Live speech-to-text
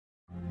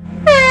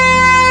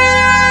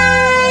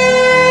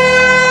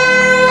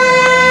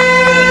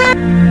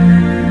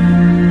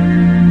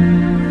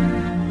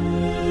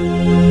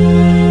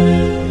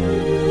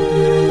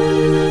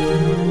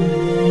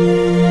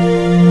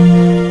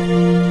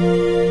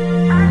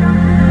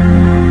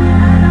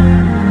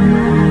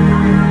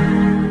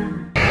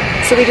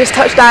just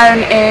touched down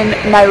in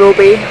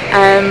Nairobi.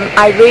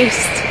 I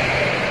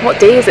raced, what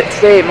day is it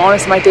today?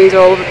 Honestly, my days are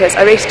all over the place.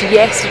 I raced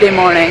yesterday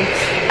morning.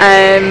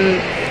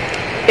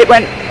 It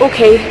went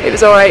okay, it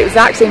was alright, it was the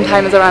exact same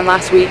time as I ran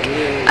last week.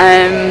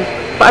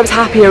 But I was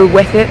happier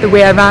with it, the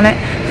way I ran it.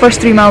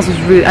 First 3 miles was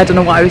really, I don't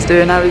know what I was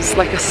doing, I was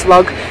like a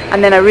slug,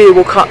 and then I really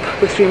woke up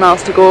with 3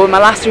 miles to go. My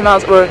last 3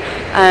 miles were,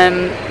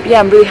 yeah,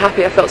 I'm really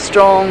happy, I felt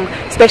strong,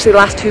 especially the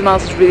last 2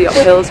 miles was really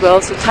uphill as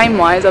well, so time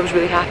wise I was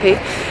really happy.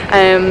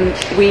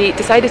 We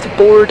decided to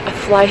board a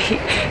flight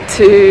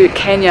to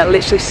Kenya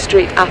literally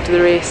straight after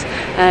the race,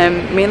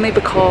 mainly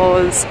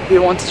because we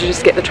wanted to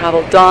just get the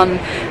travel done,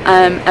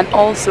 and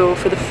also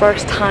for the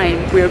first time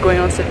we are going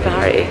on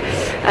safari,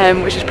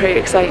 which is pretty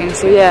exciting.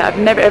 So yeah,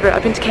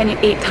 I've been to Kenya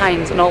 8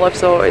 times and all I've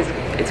saw is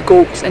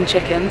goats and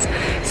chickens.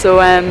 So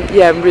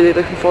yeah, I'm really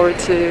looking forward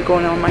to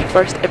going on my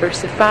first ever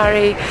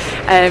safari.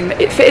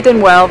 It fitted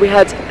in well. We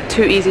had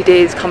 2 easy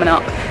days coming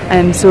up,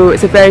 so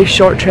it's a very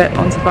short trip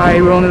on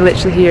safari. We're only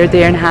literally here a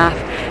day and a half.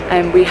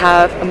 We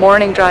have a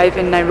morning drive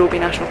in Nairobi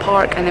National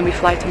Park, and then we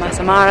fly to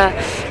Maasai Mara,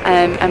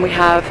 and we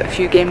have a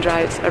few game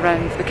drives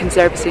around the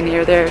conservancy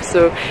near there.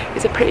 So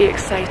it's a pretty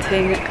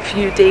exciting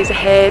few days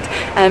ahead,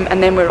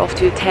 and then we're off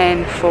to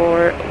Ten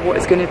for what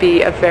is going to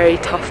be a very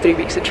tough 3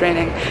 weeks of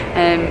training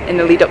in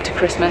the lead up to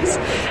Christmas.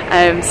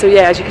 So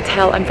yeah, as you can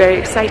tell, I'm very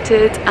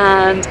excited.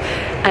 And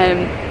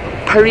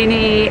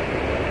Parini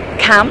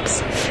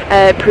camps,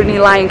 Parini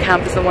Lion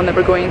Camp is the one that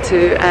we're going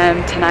to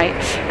tonight.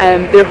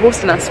 They're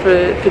hosting us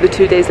for the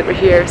 2 days that we're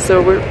here,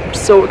 so we're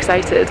so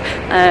excited.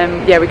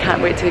 Yeah, we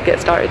can't wait to get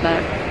started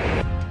now.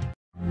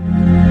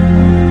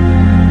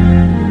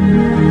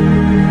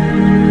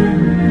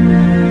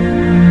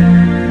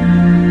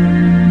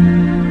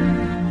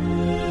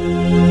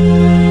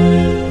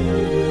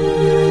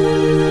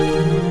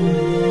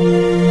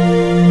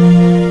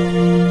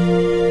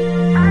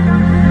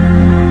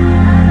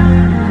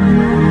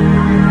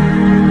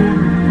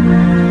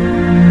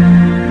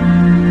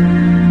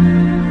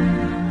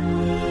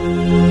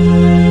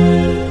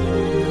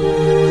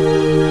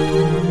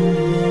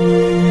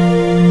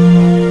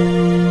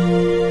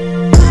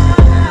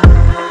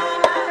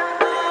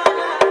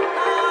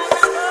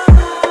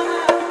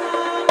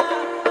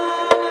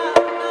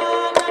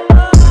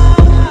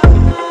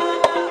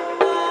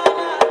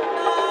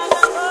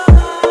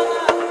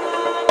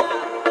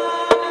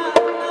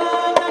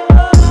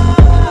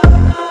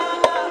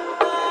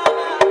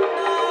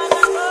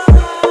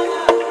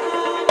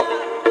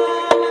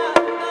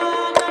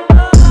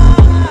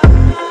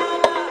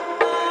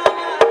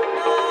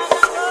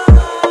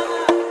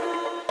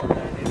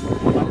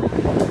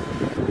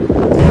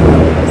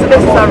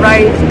 This is our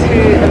ride to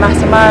the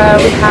Maasai Mara.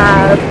 We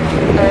have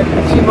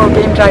a few more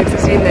game drives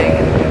this evening.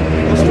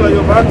 Let's try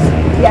your bags?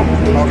 Yeah.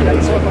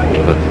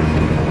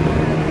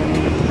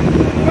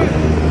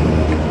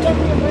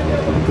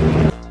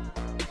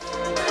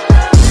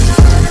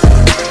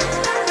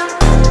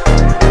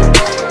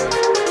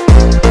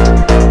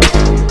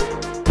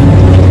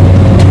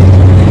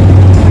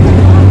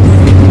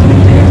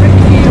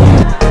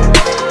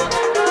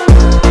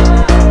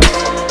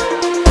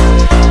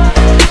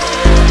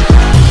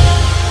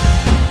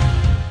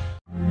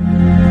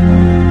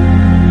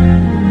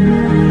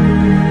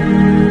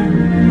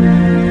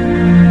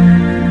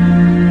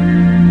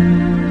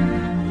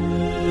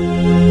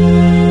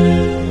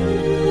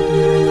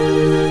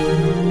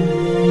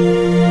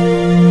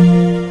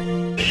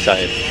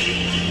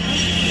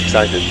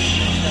 Excited.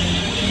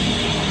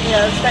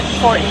 Yeah, I spent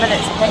 40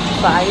 minutes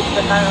petrified,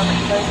 but now I'm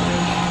excited.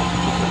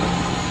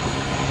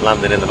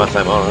 Landing in the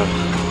Maasai Mara.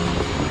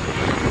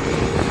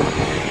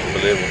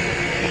 Unbelievable.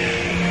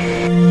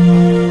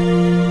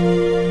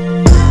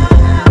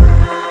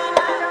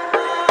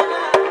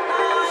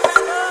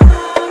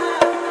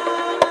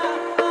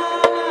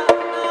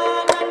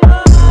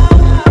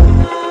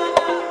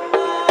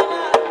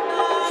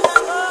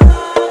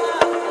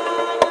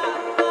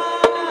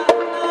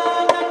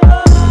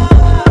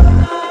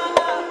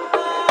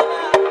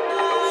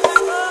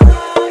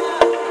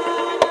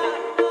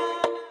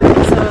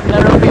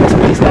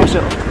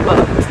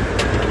 But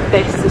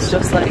this is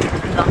just like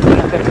nothing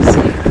I've ever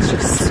seen. It's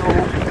just so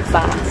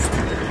fast.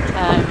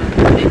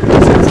 It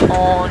goes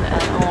on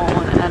and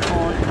on and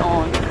on and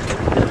on.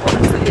 And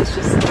honestly, it's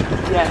just,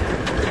 yeah,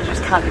 you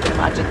just can't even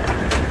imagine it.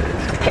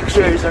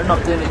 Pictures are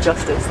not doing it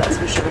justice, that's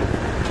for sure.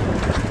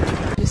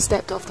 Just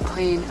stepped off the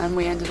plane and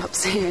we ended up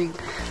seeing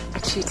a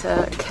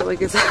cheetah kill a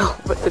gazelle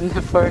within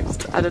the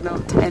first, I don't know,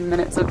 10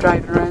 minutes of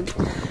driving around.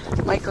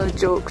 Michael had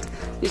joked,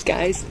 these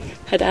guys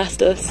had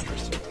asked us,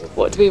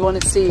 what do we want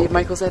to see?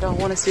 Michael said, oh, I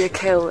want to see a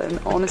kill, and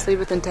honestly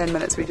within 10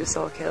 minutes we just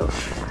saw a kill.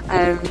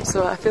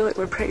 So I feel like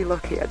we're pretty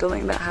lucky. I don't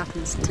think that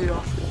happens too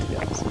often, to be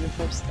honest, in your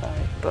first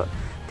ride. But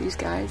these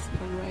guys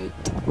are right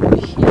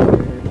here.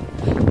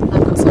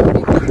 I've got some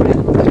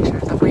incredible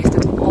pictures. I've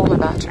wasted all my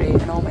battery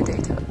and all my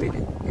data, but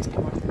it's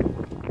been worth it.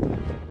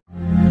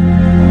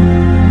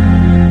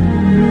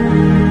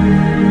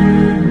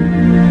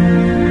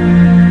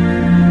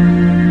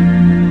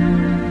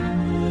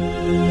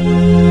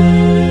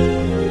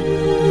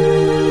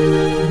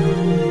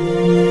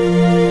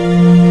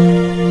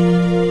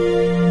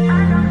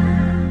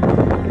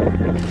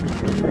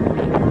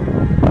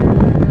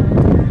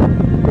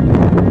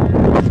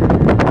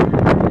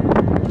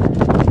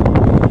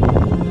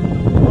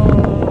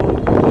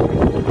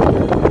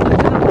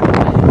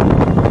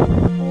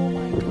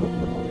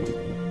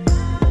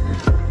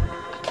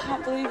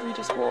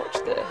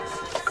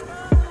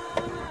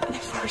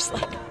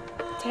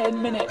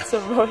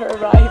 motor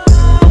arrive.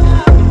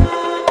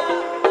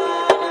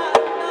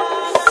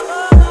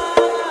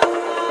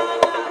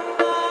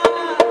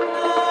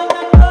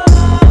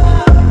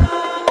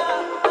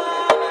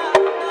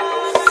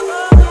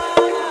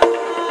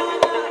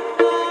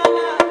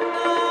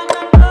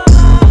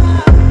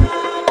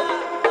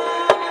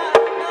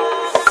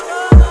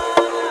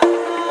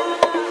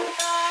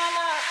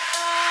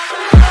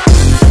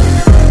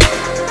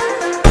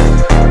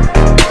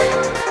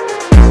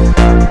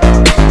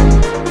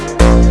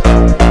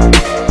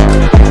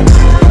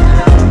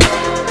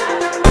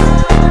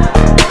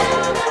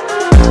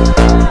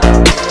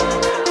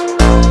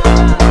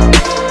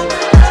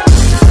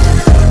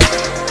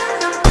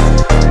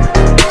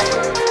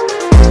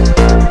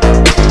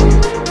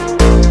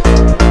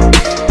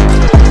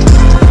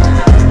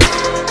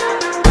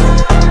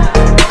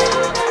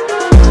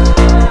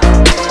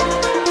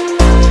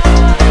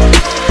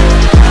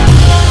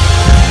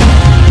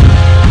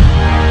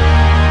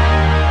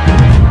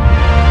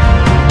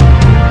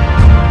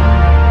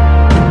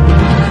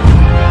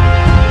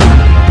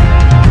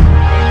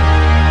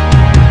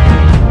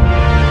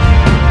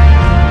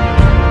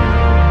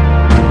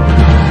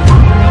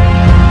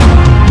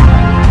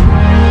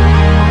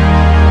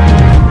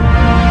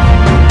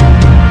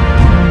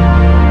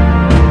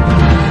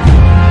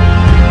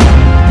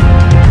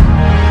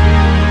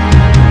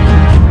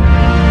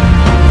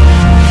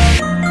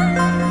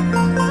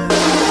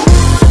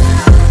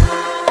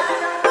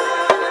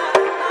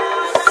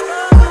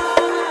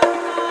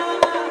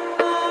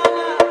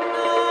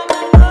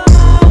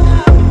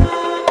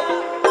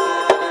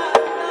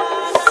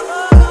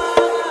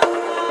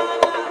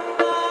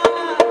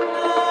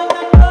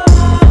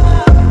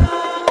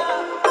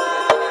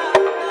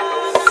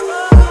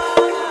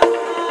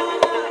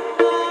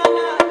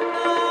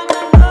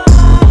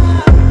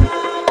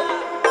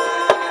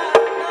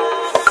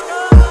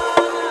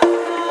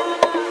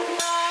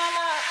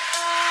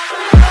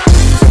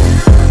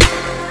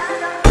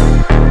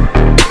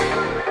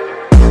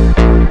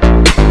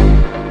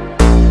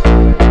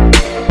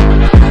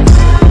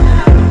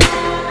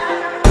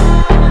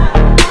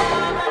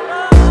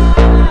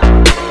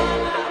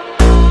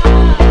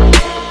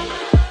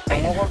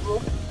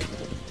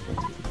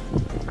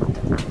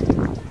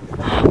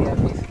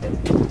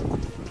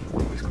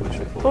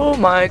 Oh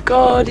my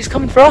god, he's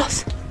coming for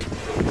us!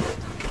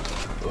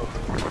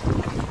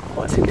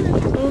 What's he gonna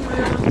do? Oh my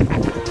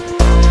god.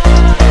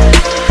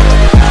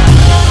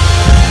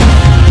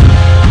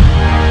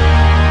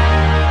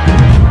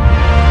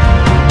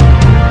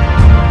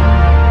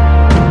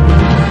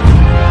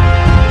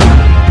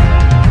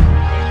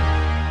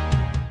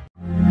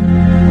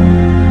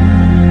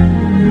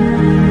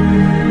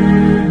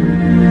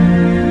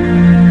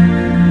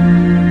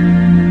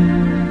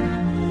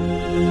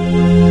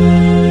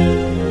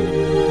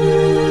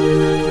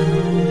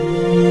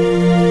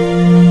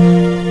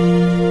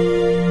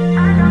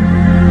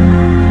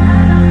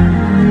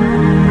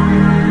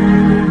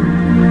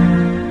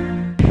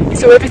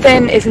 So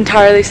everything is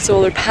entirely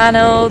solar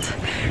panelled.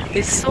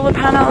 These solar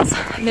panels,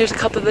 and there's a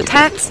couple of the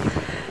tents.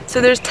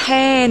 So there's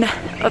 10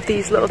 of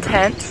these little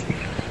tents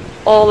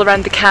all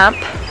around the camp.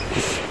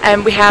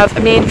 And we have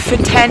a main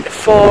food tent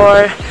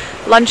for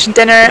lunch and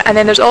dinner, and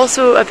then there's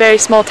also a very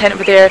small tent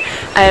over there,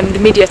 the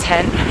media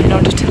tent, in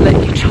order to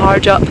let you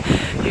charge up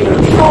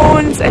your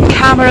phones and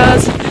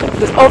cameras,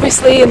 because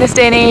obviously in this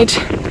day and age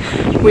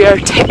we are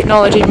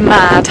technology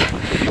mad.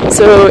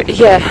 So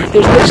yeah,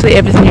 there's literally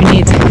everything you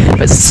need,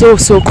 but so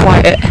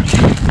quiet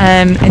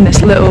in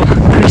this little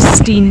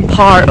pristine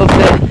part of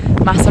the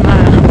Maasai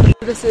Mara.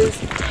 This is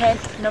tent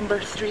number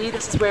 3,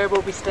 this is where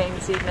we'll be staying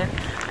this evening.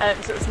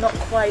 So it's not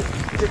quite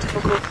the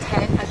typical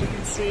tent, as you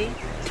can see,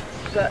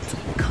 but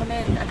come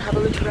in and have a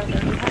look around the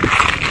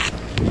house.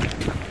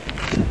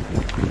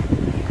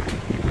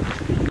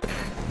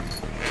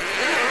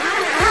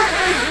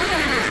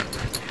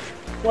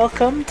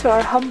 Welcome to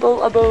our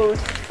humble abode.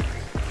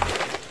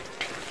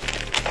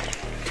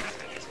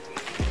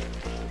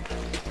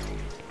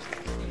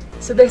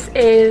 So this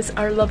is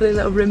our lovely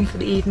little room for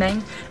the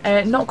evening.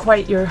 Not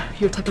quite your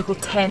typical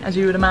tent as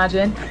you would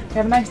imagine. We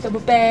have a nice double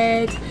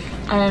bed.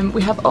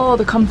 We have all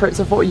the comforts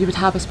of what you would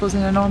have, I suppose,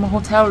 in a normal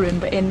hotel room,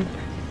 but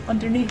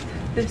underneath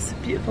this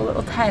beautiful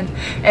little tent.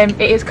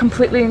 It is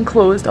completely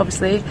enclosed,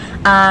 obviously,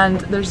 and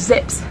there's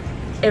zips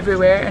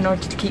everywhere in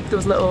order to keep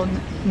those little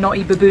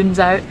naughty baboons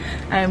out.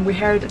 We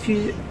heard a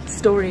few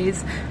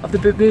stories of the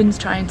baboons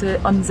trying to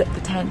unzip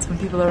the tents when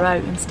people are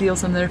out and steal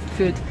some of their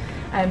food.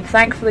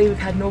 Thankfully we've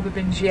had no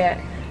baboons yet,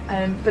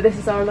 but this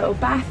is our little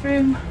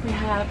bathroom. We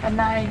have a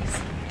nice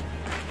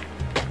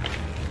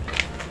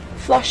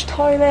flush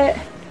toilet,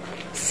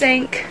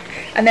 sink,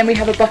 and then we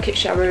have a bucket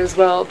shower as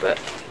well, but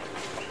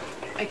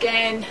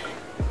again,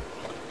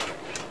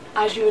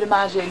 as you would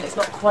imagine, it's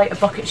not quite a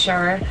bucket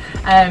shower,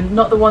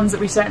 not the ones that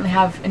we certainly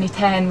have in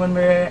E10 when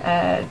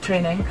we're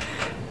training.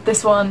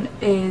 This one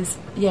is,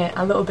 yeah,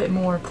 a little bit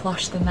more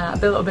plush than that,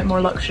 a little bit more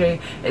luxury.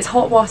 It's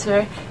hot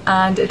water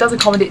and it does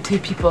accommodate 2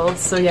 people,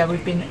 so yeah,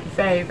 we've been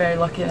very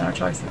lucky in our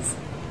choices.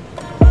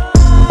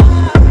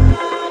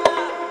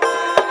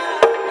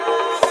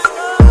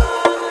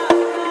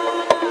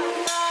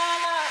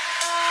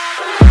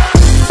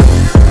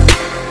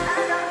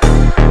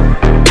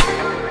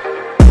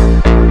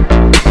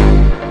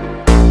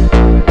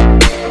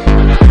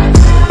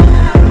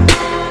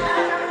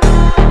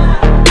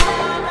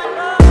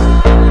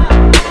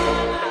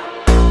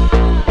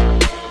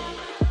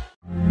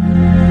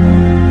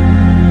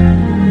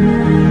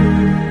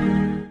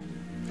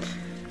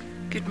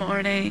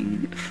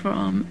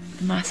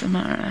 Maasai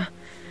Mara.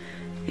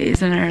 It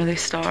is an early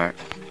start.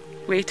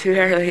 Way too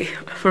early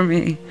for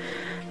me.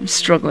 I'm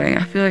struggling.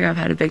 I feel like I've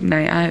had a big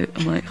night out.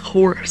 I'm like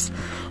hoarse.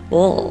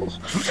 Oh.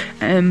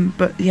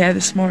 But yeah,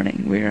 this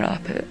morning we were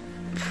up at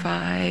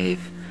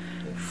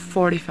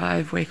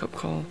 5:45 wake up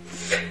call.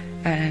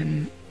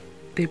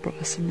 They brought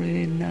us some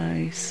really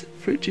nice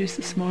fruit juice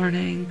this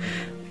morning.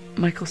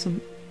 Michael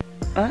some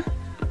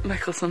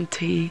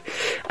tea,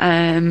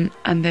 and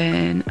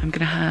then I'm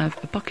gonna have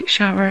a bucket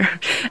shower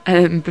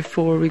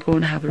before we go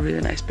and have a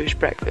really nice bush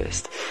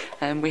breakfast.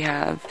 We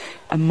have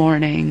a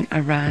morning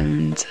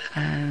around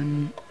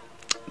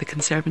the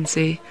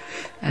Conservancy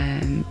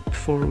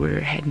before we're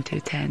heading to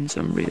attend,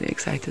 so I'm really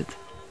excited.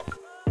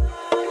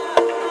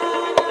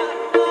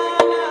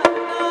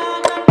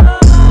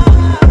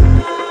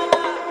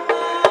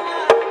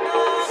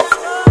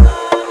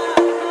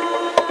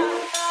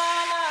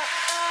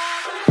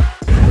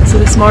 So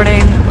this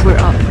morning we're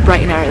up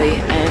bright and early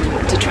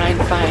to try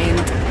and find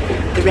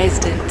the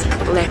resident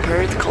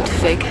leopard called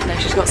Fig. Now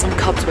she's got some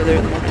cubs with her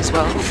at the moment as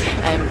well,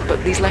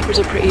 but these leopards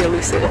are pretty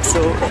elusive,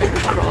 so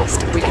fingers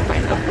crossed we can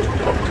find them.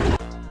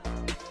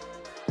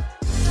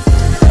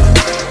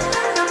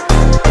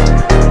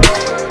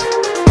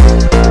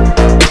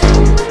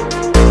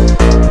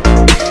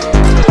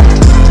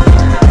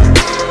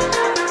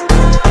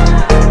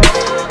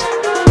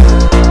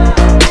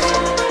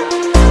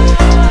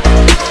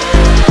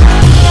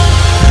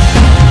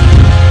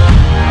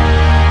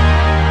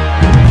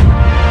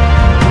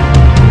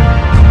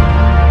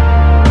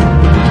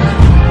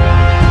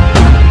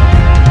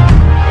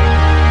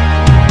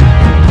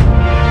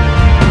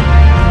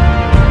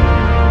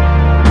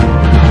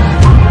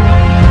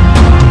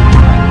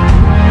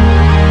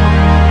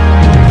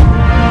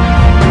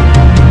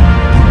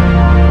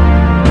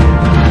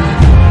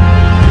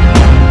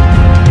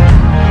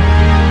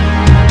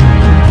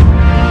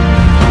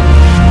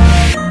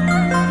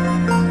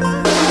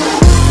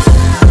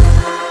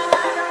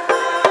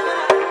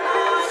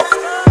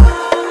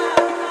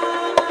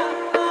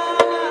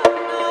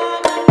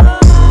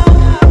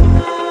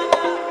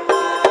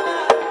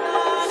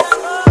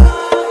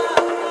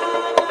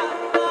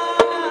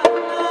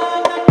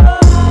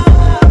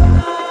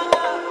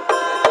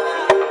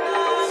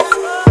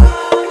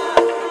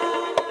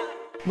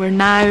 We're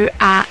now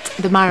at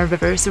the Mara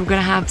River, so we're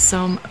going to have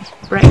some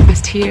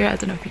breakfast here. I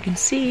don't know if you can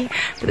see,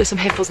 but there's some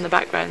hippos in the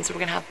background, so we're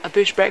going to have a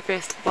bush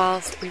breakfast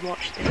whilst we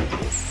watch the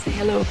hippos. Say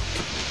hello.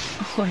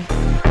 Ahoy.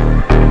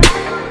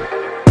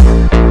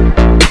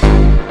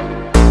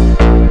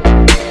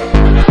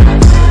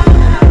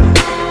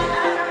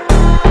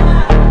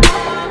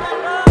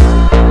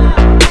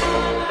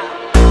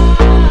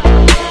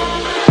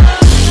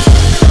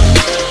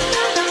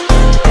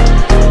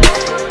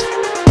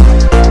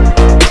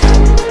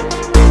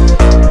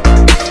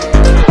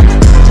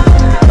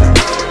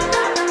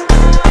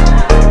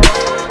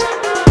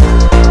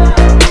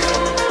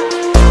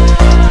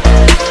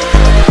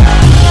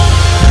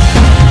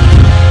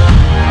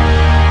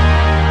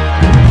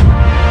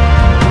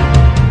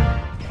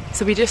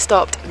 So we just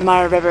stopped at the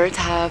Mara River to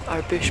have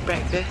our bush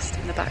breakfast.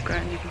 In the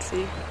background you can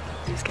see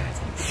these guys.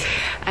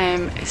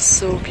 It's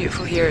so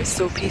beautiful here, it's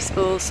so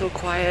peaceful, so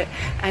quiet,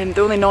 and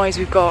the only noise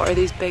we've got are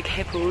these big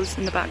hippos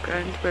in the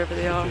background, wherever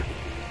they are.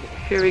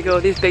 Here we go,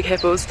 these big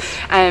hippos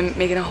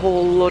making a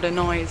whole load of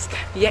noise.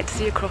 Yet to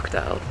see a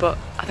crocodile, but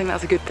I think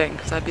that's a good thing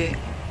because I'd be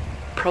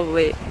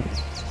probably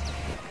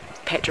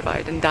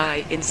petrified and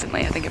die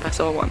instantly, I think, if I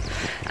saw one.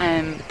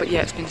 But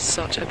yeah, it's been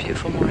such a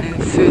beautiful morning.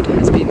 The food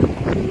has been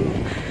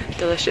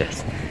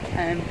delicious,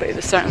 but it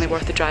was certainly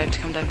worth the drive to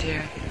come down to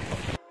here.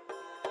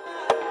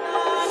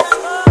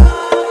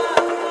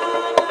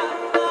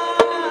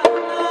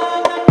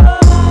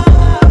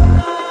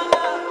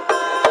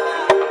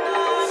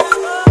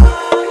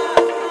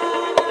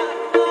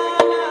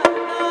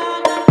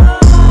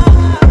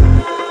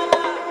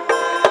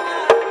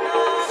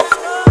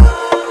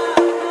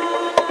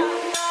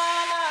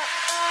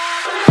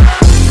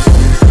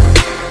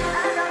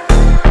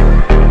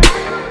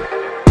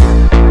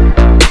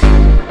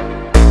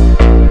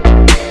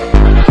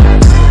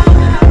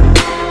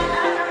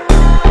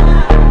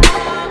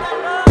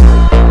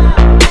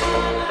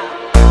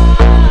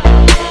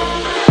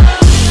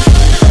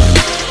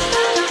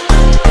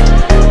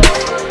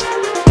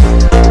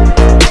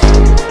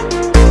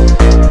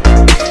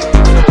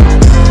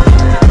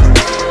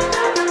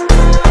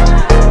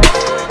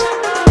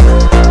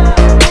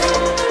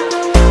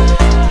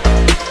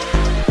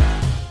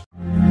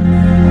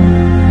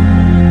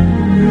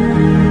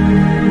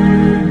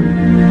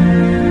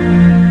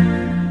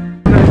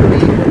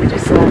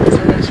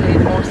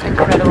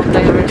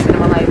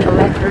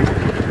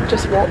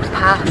 Walked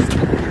past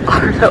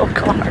our little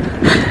car.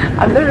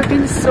 I've never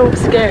been so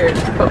scared,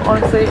 but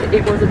honestly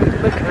it was a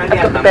look.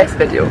 I've got the best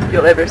video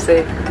you'll ever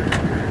see.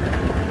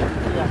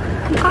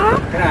 Oh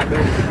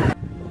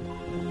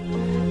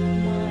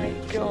my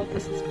god,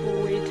 this is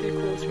way too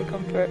close for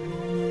comfort.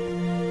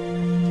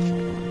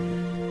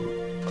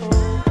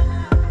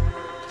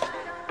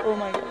 Oh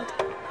my god.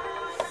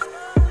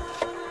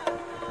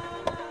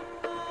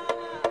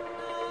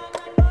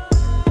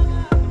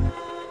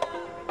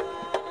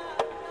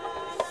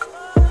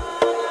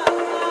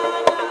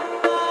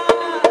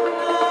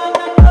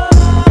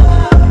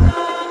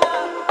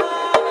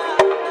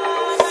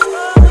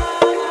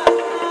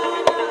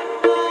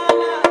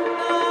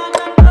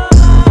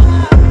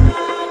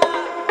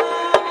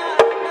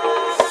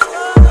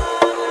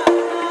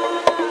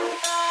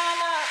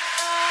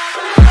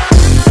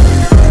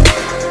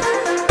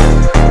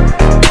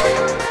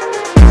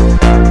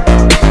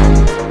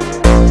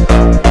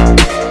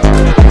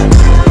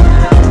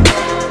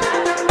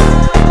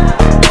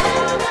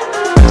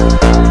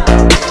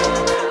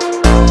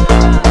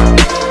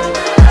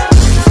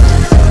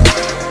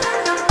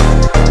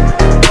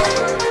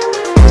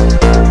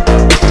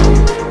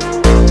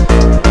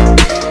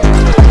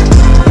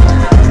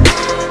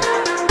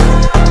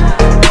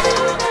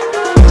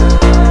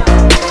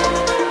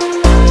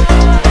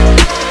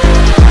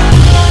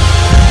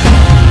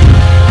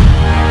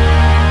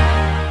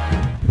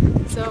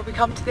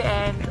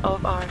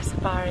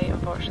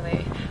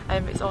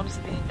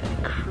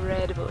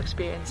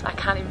 experience. I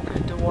can't even put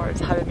into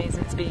words how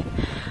amazing it's been.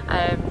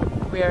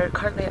 We're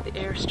currently at the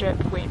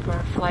airstrip waiting for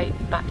our flight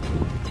back to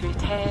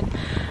E10.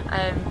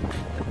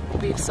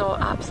 We've saw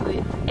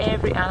absolutely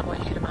every animal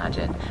you could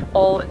imagine,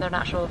 all in their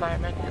natural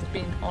environment. It's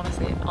been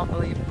honestly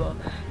unbelievable.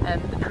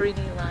 The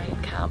Perini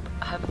Lion Camp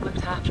have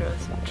looked after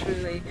us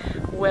truly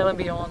well and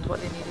beyond what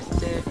they needed to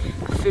do.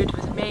 The food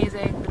was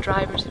amazing, the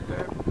drivers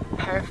were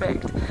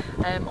perfect.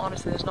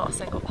 Honestly, there's not a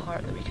single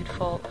part that we could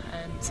fault,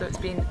 so it's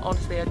been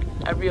honestly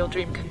a real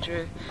dream come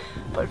true.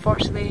 But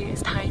unfortunately,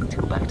 it's time to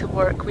go back to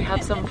work. We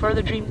have some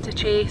further dreams to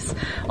chase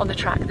on the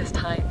track this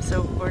time,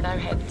 so we're now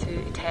heading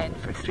to E10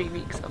 for 3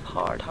 weeks of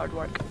hard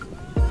work.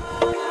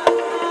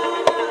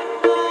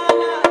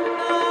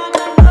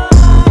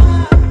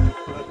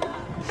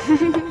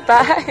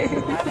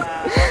 Bye.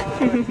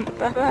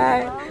 Bye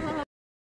bye.